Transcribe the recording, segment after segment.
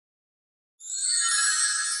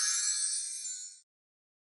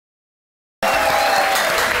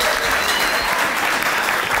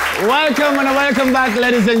Welcome and welcome back,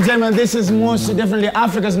 ladies and gentlemen. This is most definitely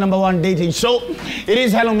Africa's #1 dating show. It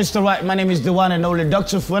is Hello, Mr. Right. My name is the one and only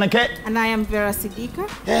Dr. Fuanake. And I am Vera Sidika.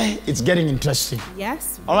 Hey, it's getting interesting.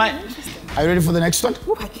 Yes. All right. Are you ready for the next one?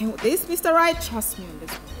 Ooh, I can't. This, Mr. Right, trust me on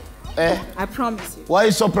this one. I promise you. Why are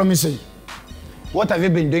you so promising? What have you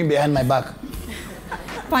been doing behind my back?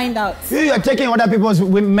 Find out. You are taking other people's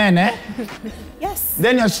men, eh? Yes.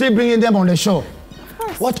 Then you're still bringing them on the show. Of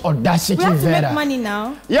course. What audacity, we have to Vera. make money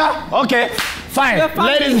now. Yeah, okay, fine.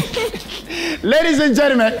 Ladies and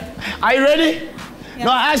gentlemen, are you ready? Yeah.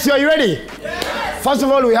 No, I ask you, are you ready? Yes. First of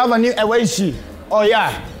all, we have a new, where is she? Oh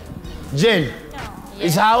yeah, Jane. Yes.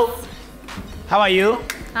 Is how are you?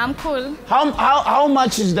 I'm cool. How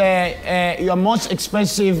much is your most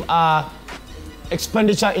expensive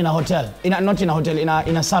expenditure in a hotel? Not in a hotel,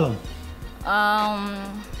 in a salon?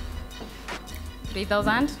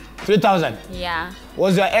 3,000. 3,000? Yeah.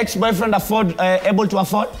 Was your ex-boyfriend able to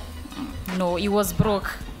afford? No, he was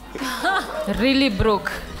broke. Really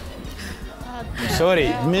broke. Sorry,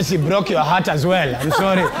 it means he broke your heart as well. I'm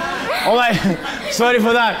sorry. All right, sorry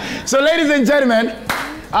for that. So, ladies and gentlemen,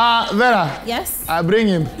 Vera. Yes? Bring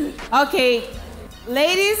him. Okay,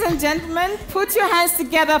 ladies and gentlemen, put your hands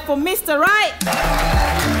together for Mr. Right.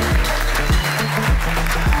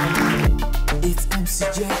 It's MC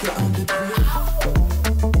Jackie on the beat.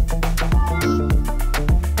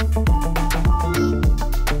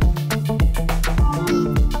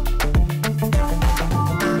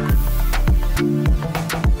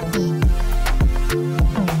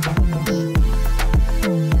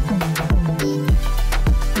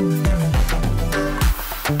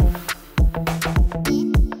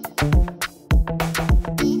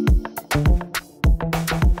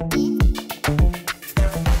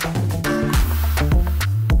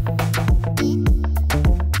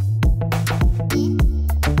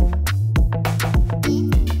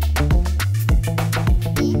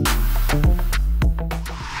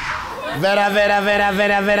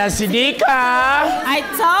 Vera Sidika. I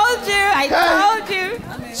told you.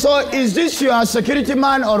 So is this your security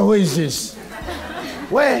man or who is this?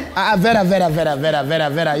 Where?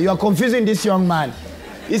 Vera. You are confusing this young man.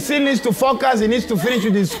 He still needs to focus, he needs to finish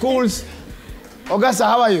with his schools. Augusta,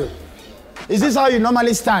 how are you? Is this how you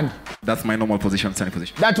normally stand? That's my normal position, standing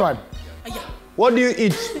position. That one? Yeah. What do you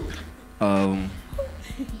eat?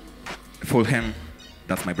 Full hen.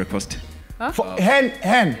 That's my breakfast. Huh?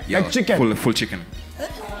 Hen, yeah, like chicken? Full chicken.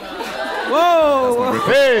 Whoa!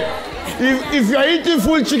 Hey, if you're eating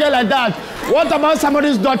full chicken like that, what about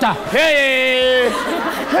somebody's daughter? Hey!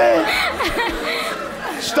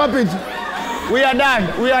 Stop it. We are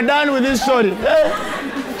done with this story. Hey.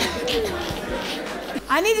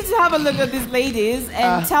 I need you to have a look at these ladies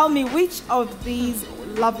and tell me which of these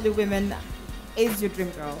lovely women is your dream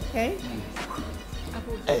girl, okay?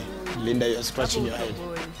 Hey, Linda, you're scratching your head.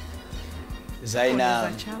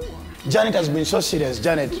 Zaina. Janet has been so serious.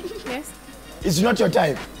 Janet. Yes? It's not your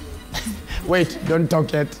time. Wait, don't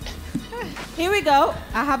talk yet. Here we go.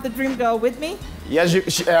 I have the dream girl with me. Yes,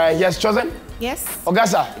 he has chosen? Yes.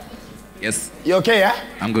 Augusta? Yes. You okay, yeah?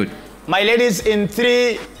 I'm good. My ladies, in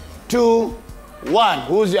 3, 2, 1.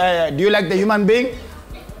 Who's? Do you like the human being?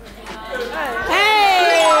 Hey!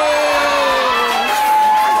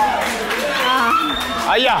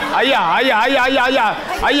 Aya.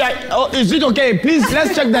 Oh, is it okay? Please,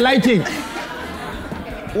 let's check the lighting.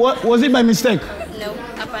 What, was it by mistake? No,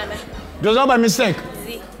 apana. It was not by mistake?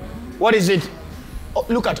 Z. What is it? Oh,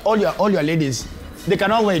 look at all your ladies. They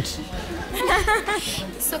cannot wait.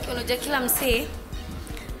 So unajua kila msee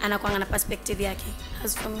anakuanga na perspective yake.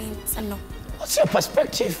 As for me, it's a no. What's your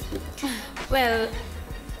perspective? Well,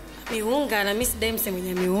 miunga na miss dem se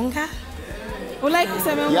mwenye miunga. Ulike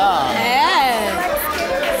kusema miunga? Yeah.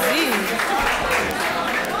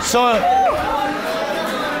 So,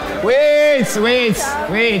 wait.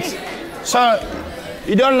 So,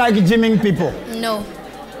 you don't like gymming people? No.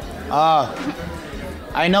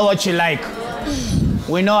 I know what you like.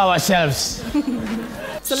 We know ourselves.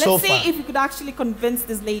 So let's see if you could actually convince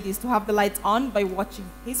these ladies to have the lights on by watching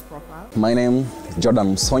his profile. My name is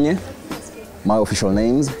Jordan Msonye. My official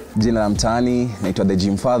names, jina la mtaani, naitwa The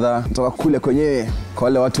Gym Father. Natoka kule kwenyewe kwa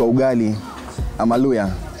wale watu wa ugali, Amaluya.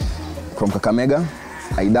 From Kakamega,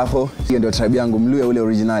 Idaho. Hiyo ndio tribe yangu, Mluya ule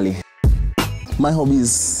originally. My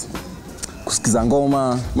hobbies, kusikiza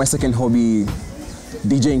ngoma. My second hobby,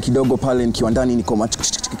 DJing kidogo pale nikiwa ndani niko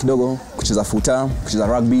kidogo, kucheza futa, kucheza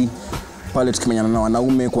rugby. Pale tukimenyana na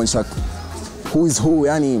wanaume kuonyesha who is who,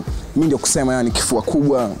 yani mimi ndio kusema yani kifua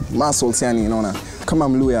kubwa, muscles yani unaona. Kama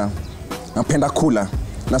Mluya napenda kula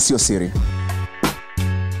na sio siri.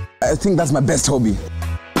 I think that's my best hobby.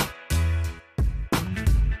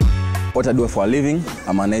 What I do for a living,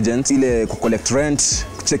 I'm an agent. Ile collect rent,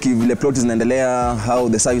 check vile plot zinaendelea, how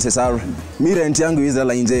the services are. Mi rent yangu hizo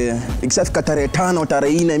la nje. Ikishafika tarehe 5,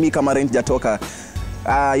 tarehe 4 mimi kama rent jatoka.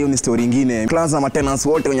 Hiyo ni story nyingine. Class na maintenance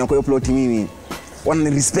wote wenye kwa hiyo plot mimi wana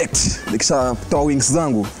respect. Nikishatoa wings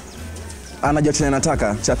zangu. Anajua tena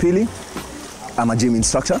nataka. Cha pili, I'm a gym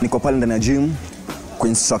instructor. Niko pale ndani ya gym.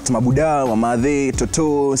 Instruct mabuda, wamadhe,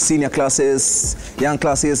 toto, senior classes, young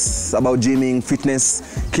classes about gymming, fitness,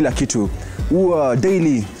 kila kitu.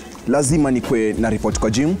 Daily lazima nikwe na report kwa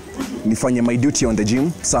gym, nifanye my duty on the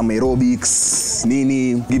gym, some aerobics,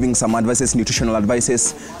 nini, giving some advices, nutritional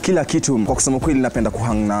advices, kila kitu. Kwa kusema kweli napenda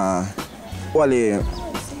kuhang na wale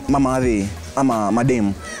mamadhe ama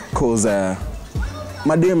madem, cause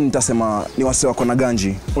madem nitasema ni wase wako na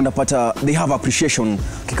ganji. Unapata they have appreciation.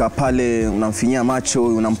 Kika pale unamfinyia macho,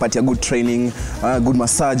 unampatia good training, good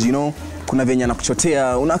massage, you know. Kuna venye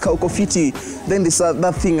anakuchotea, unakaa uko fiti. Then this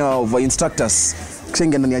that thing of instructors.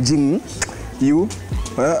 Kishaingia ndani ya gym,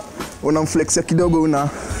 unamflexia kidogo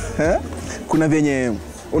kuna venye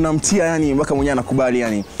unamtia yani mpaka mwenyewe anakubali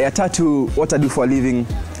yani. Ya tatu, what I do for a living,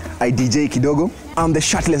 I DJ kidogo. I'm the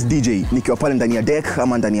shirtless DJ. Nikiwa pale ndani ya deck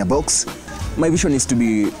ama ndani ya box. My vision is to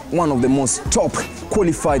be one of the most top,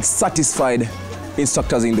 qualified, satisfied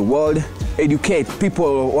instructors in the world. Educate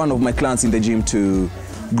people, one of my clients in the gym, to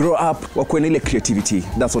grow up, wakwe na ile creativity.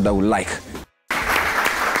 That's what I would like.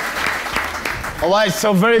 All right,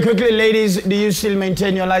 so very quickly, ladies, do you still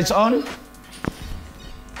maintain your lights on?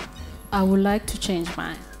 I would like to change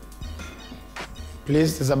mine.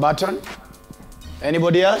 Please, there's a button.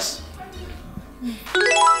 Anybody else?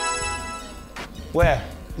 Where?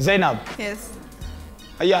 Zainab? Yes.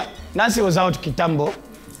 Yeah, Nancy was out kitambo.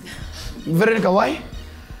 Veronica, why?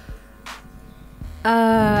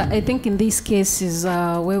 I think in this case is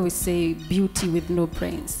where we say beauty with no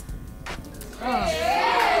brains.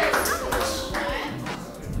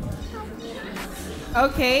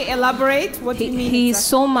 Okay, elaborate. What do you mean? He's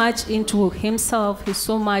so much into himself. He's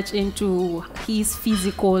so much into his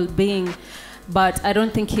physical being, but I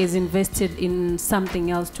don't think he's invested in something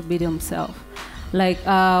else to beat himself. Like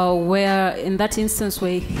where in that instance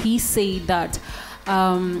where he said that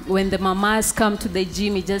when the mamas come to the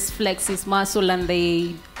gym, he just flex his muscle and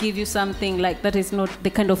they give you something, like that is not the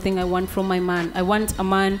kind of thing I want from my man. I want a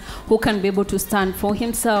man who can be able to stand for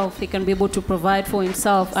himself, he can be able to provide for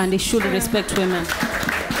himself, and he should respect women.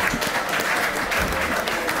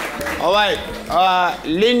 All right,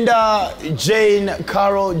 Linda, Jane,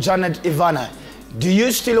 Carol, Janet, Ivana, do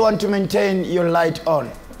you still want to maintain your light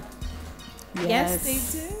on? Yes,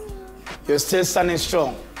 they do. You're still standing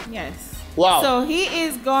strong? Yes. Wow. So he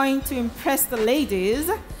is going to impress the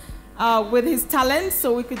ladies with his talent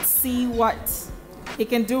so we could see what he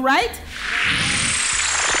can do, right?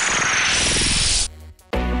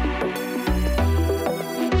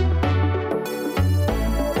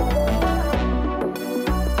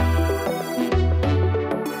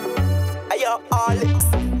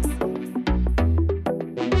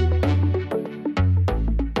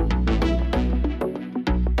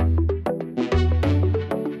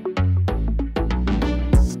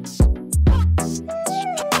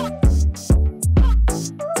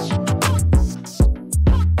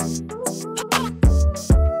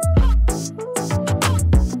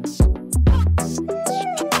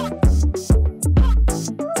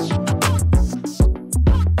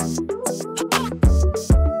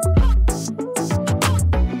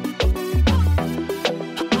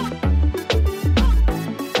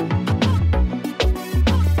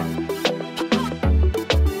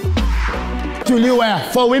 What will you wear?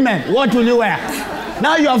 For women, what will you wear?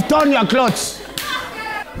 Now you have torn your clothes.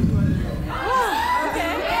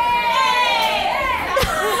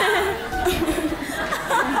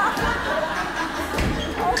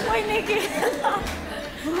 Oh, my naked.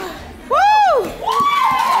 Woo!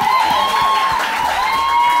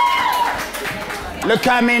 Look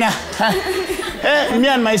at me now. Hey, me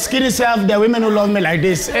and my skinny self, the women who love me like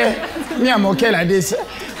this. Hey, me, I'm okay like this.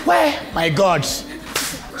 Where? My God.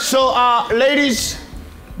 So, ladies,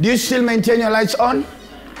 do you still maintain your lights on?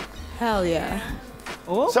 Hell yeah.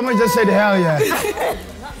 Oh. Someone just said hell yeah.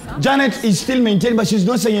 Janet is still maintained, but she's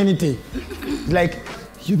not saying anything. Like,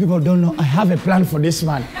 you people don't know, I have a plan for this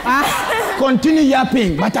man. Continue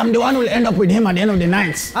yapping, but I'm the one who will end up with him at the end of the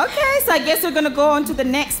night. Okay, so I guess we're going to go on to the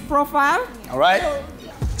next profile. All right?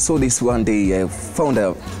 So this one day I found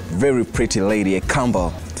a very pretty lady, a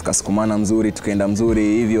Campbell. Tukasukumana mzuri, tukaenda mzuri,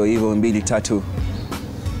 hivyo 2 3.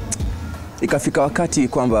 Ikafika wakati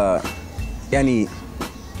kwamba, yani,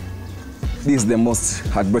 this is the most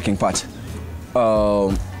heartbreaking part.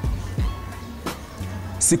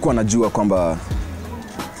 Sikuwa najua kwamba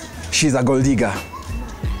she's a gold digger.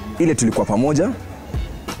 Ile tulikuwa pamoja,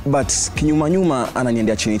 but kinyuma nyuma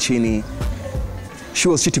ananiendea chini chini. She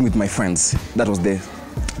was cheating with my friends.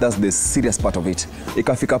 That's the serious part of it.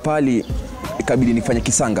 Ikafika pali, ikabidi nifanye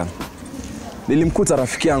kisanga. Nilimkuta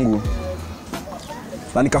rafiki yangu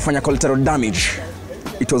na nikafanya collateral damage.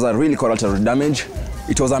 It was a really collateral damage.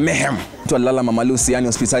 It was a mayhem. Mtu alilala Mama Lucy yani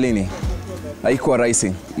hospitalini. Haikuwa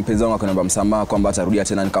rahisi. Mpenzi wangu akaniomba msamaha kwamba atarudia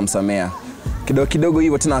tena, nikamsamea. Kidogo kidogo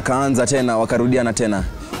hivyo tena akaanza tena, wakarudiana tena.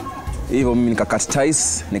 Hivyo mimi nikacut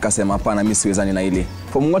ties, nikasema hapana, mimi siwezani na hili.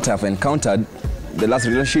 From what I've encountered, the last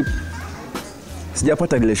relationship,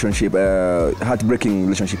 sijapata relationship, heartbreaking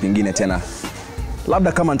relationship ingine tena.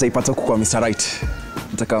 Labda kama nitaipata huko kwa Mr.Right.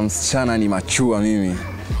 Nataka msichana ni machua mimi.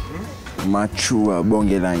 Machua,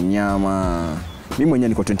 bonge la nyama. Mimi mwenyewe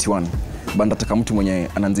niko 21. Banda nataka mtu mwenye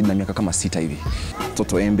ananizidi na miaka kama 6 hivi.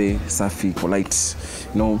 Mtoto embe, safi, polite.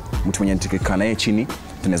 Mtu mwenye nitakaa naye chini,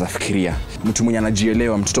 tunaweza fikiria. Mtu mwenye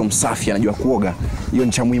anajielewa, mtoto msafi, anajua kuoga. Hiyo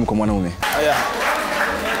ni cha muhimu kwa mwanaume.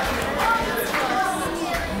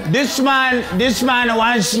 This man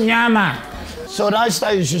wants nyama. So now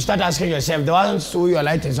you should start asking yourself, the ones who your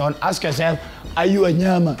light is on, ask yourself, are you a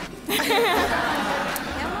nyama?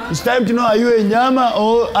 It's time to know, are you a nyama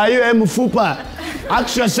or are you a mfupa?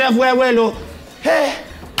 Ask yourself, well, hey,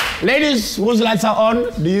 ladies whose lights are on,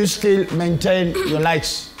 do you still maintain your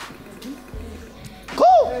lights?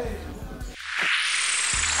 Cool.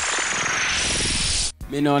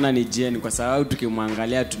 Mimi naona ni Jen kwa sababu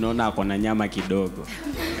tukimwangalia tunaona akona nyama kidogo.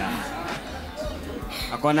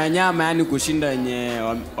 Akona nyama yani kushinda yenye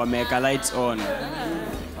wameka lights on.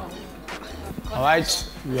 All right,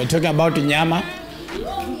 we are talking about nyama.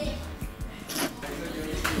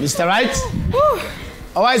 Mr.Right?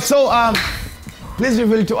 All right, so please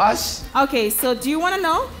reveal to us. Okay, so do you want to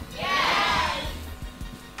know? Yes.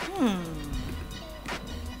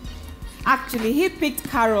 Actually, he picked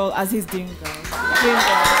Carol as his dream girl.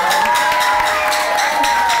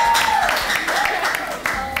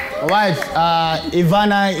 All right,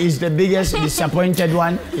 Ivana is the biggest disappointed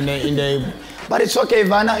one in the. But it's okay,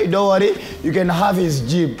 Ivana. Don't worry. You can have his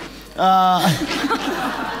jeep. All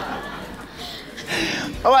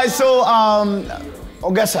right, so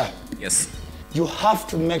Ogasa. Yes. You have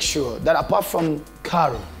to make sure that apart from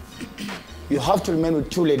Carol, you have to remain with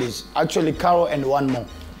 2 ladies. Actually, Carol and 1 more.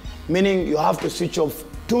 Meaning you have to switch off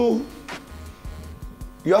 2.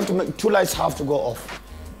 You have to make 2 lights have to go off.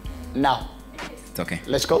 Now. It's okay.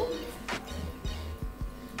 Let's go.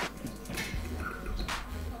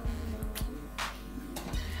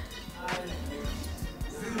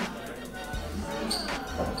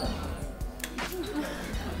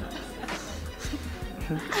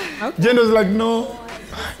 Okay. Jen was like, no.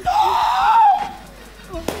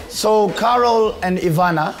 So Carol and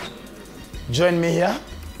Ivana, join me here.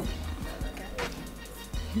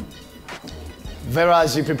 Vera,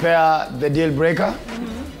 as you prepare the deal breaker.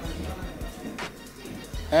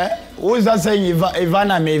 Who is that saying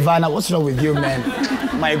Ivana, me Ivana? What's wrong with you, man?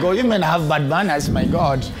 My God, you men have bad manners, my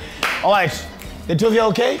God. All right, the 2 of you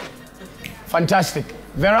okay? Fantastic.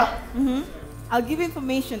 Vera? I'll give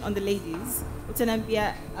information on the ladies.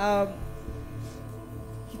 Utaniambia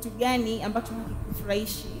kitu gani ambacho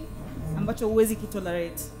hakikufurahishi, ambacho huwezi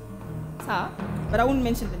kitolerate. Sawa? But I won't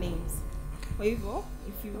mention the names. Kwa hivyo,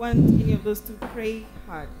 if you want any of those to, pray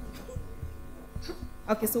hard.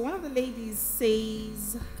 Okay, so one of the ladies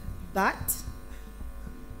says that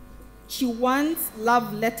she wants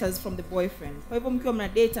love letters from the boyfriend. Kwa hivyo mkiwa mna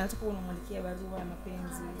date anataka unamwandikia barua ya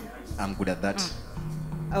mapenzi. I'm good at that.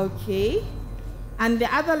 Okay. And the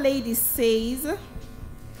other lady says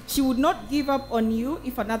she would not give up on you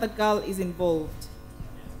if another girl is involved.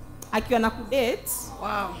 Akiwa na kudate,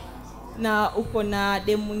 wow, na uko na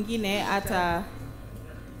dem mwingine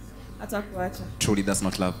atakuacha. Truly, that's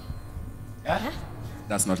not love. Yeah?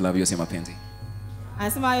 That's not love. You're saying mapenzi.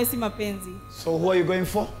 Anasema hayo si mapenzi. So who are you going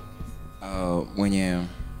for? Mwenye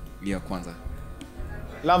ya kwanza.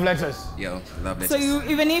 Love letters. Yeah, love letters. So you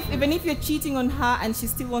even if you're cheating on her and she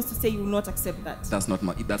still wants to say, you will not accept that. That's not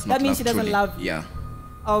that love. Means she doesn't truly. love you. Yeah.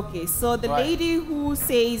 Okay, so the lady who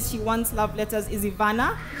says she wants love letters is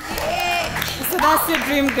Ivana. So that's your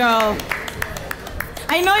dream girl.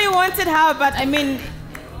 I know you wanted her, but I mean,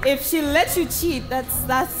 if she lets you cheat, that's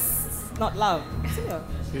not love.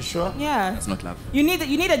 You sure? Yeah. That's not love. You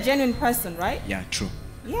need a genuine person, right? Yeah, true.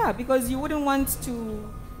 Yeah, because you wouldn't want to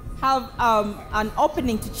have an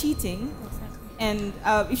opening to cheating, and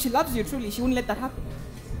if she loves you truly, she wouldn't let that happen.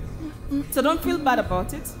 So don't feel bad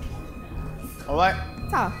about it. All right.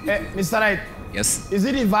 Hey, Mr.Right. Yes. Is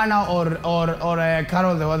it Ivana or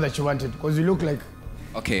Carol the one that you wanted? Because you look like.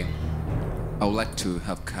 Okay. I would like to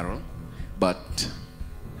have Carol, but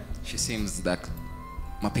she seems that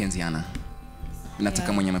mapenzi ana.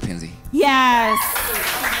 Nataka mwenye mapenzi. Yes.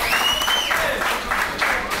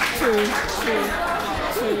 True.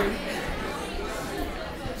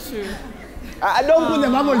 Don't put the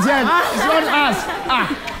bubbles here. It's not us.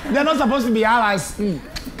 They're not supposed to be allies.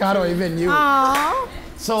 Carol, even you. Aww.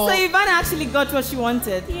 So Ivana actually got what she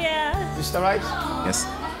wanted. Yeah. Mr. Right? Yes.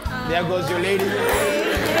 There goes your lady.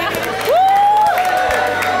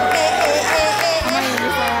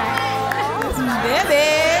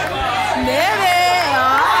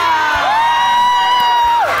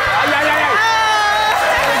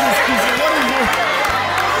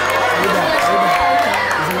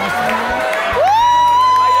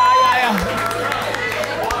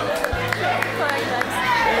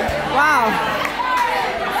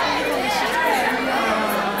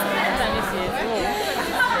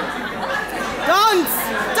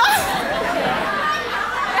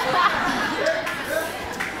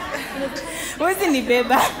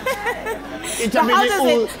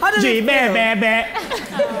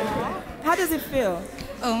 How does it feel?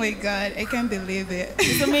 Oh my God, I can't believe it.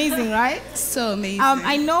 It's amazing, right? So amazing.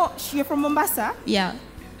 I know you're from Mombasa. Yeah.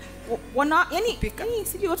 I mean,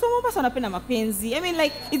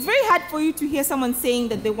 like, it's very hard for you to hear someone saying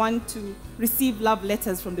that they want to receive love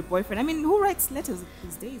letters from the boyfriend. I mean, who writes letters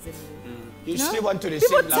these days anyway? You still want to receive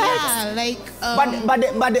love letters? Yeah, like.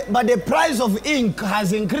 But the price of ink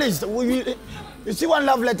has increased. You still want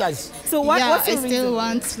love letters? So what's your reason? I still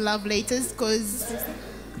want love letters because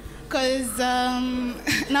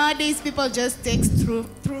nowadays people just text through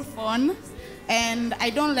phone, and I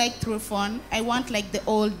don't like through phone. I want like the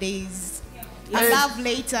old days. A love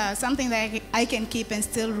letter, something that I can keep and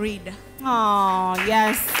still read. Oh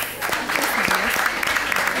yes.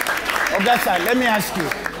 Augusta, let me ask you.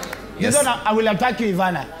 Yes. You know, I will attack you,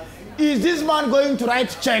 Ivana. Is this man going to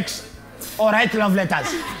write checks or write love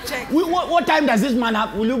letters? What time does this man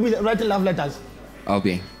have? Will you be writing love letters? I'll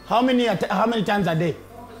be. How many times a day?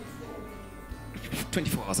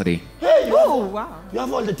 24 hours a day. Hey, wow. You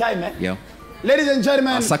have all the time, eh? Yeah. Ladies and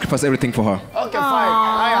gentlemen. I'll sacrifice everything for her. Okay, fine.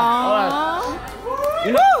 All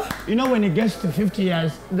right. You know when it gets to 50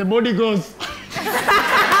 years, the body goes.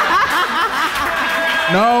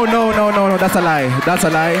 No. That's a lie. That's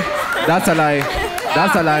a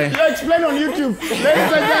lie. You explain on YouTube.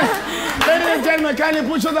 Ladies and gentlemen, kindly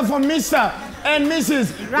put shoulder for Mr. and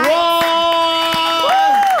Mrs. Right. Whoa!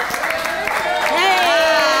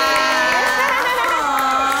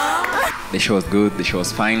 The show was good. The show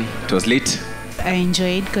was fine. It was lit. I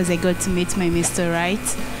enjoyed because I got to meet my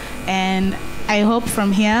Mr.Right, and I hope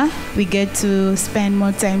from here we get to spend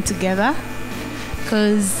more time together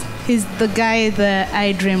because he's the guy that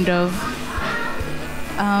I dreamed of.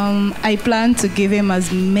 I plan to give him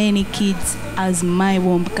as many kids as my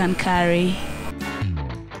womb can carry.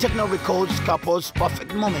 Techno records couples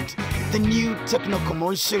perfect moment. The new Techno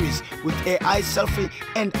Commercial series with AI selfie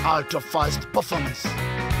and ultra-fast performance.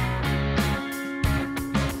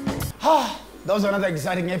 That was another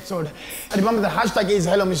exciting episode. And remember, the hashtag is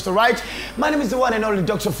HelloMrRight. My name is the one and only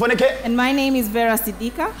Dr. Foneke. And my name is Vera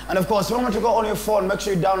Sidika. And of course, remember to go on your phone, make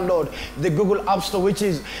sure you download the Google App Store, which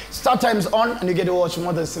is StarTimes on, and you get to watch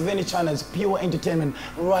more than 70 channels, pure entertainment,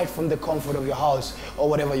 right from the comfort of your house or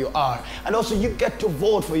whatever you are. And also, you get to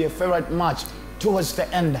vote for your favorite match towards the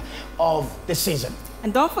end of the season.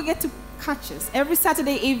 And don't forget to catch us every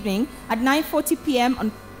Saturday evening at 9:40 p.m.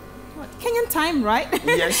 on Kenyan time, right?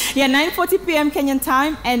 Yes. Yeah, 9:40 p.m. Kenyan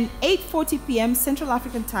time and 8:40 p.m. Central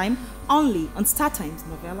African time, only on StarTimes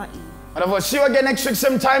Novella E. And of course, see you again next week,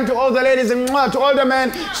 same time. To all the ladies and to all the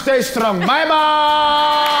men, stay strong. Bye-bye.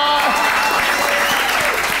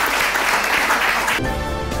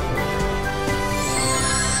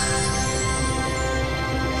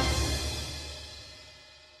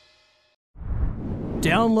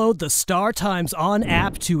 Download the StarTimes On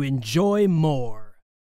app to enjoy more.